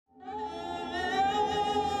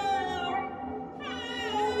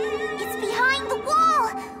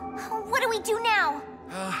do now?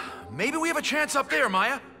 Maybe we have a chance up there,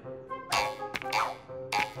 Maya.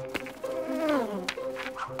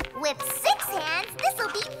 With 6 hands,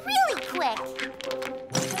 this'll be really quick.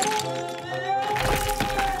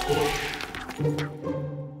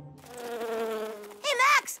 Hey,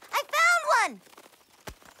 Max, I found one!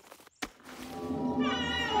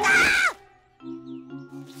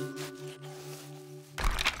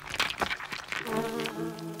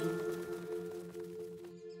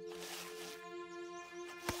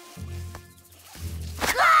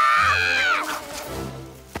 Ah!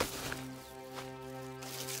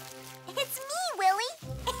 It's me, Willy.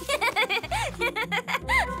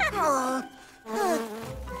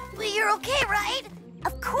 Well, you're okay, right?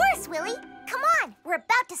 Of course, Willy. Come on, we're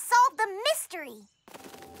about to solve the mystery.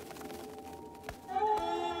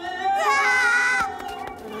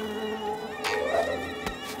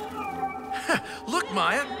 Look,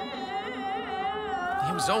 Maya.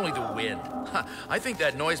 It was only the wind. I think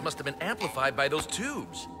that noise must have been amplified by those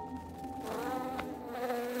tubes.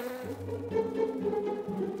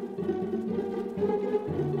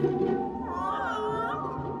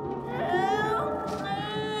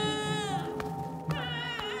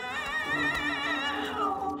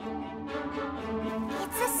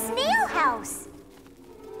 It's a snail house.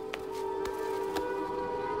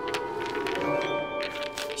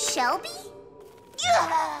 Shelby?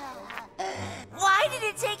 Why did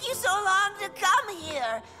it take you so long to come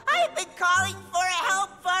here? I've been calling for help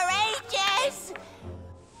for ages.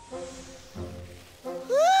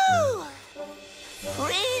 Woo!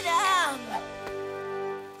 Freedom!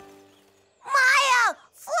 Maya!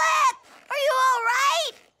 Flip! Are you all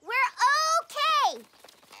right? We're okay.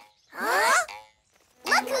 Huh?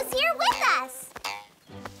 Look who's here with us.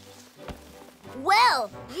 Well,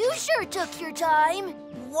 you sure took your time.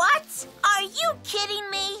 What? Are you kidding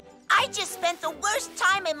me? I just spent the worst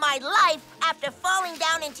time in my life after falling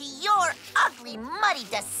down into your ugly, muddy,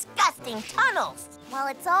 disgusting tunnels. Well,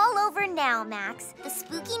 it's all over now, Max. The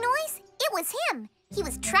spooky noise, it was him. He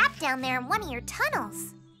was trapped down there in one of your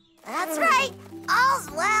tunnels. That's right. All's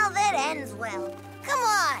well that ends well. Come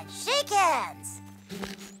on, shake hands.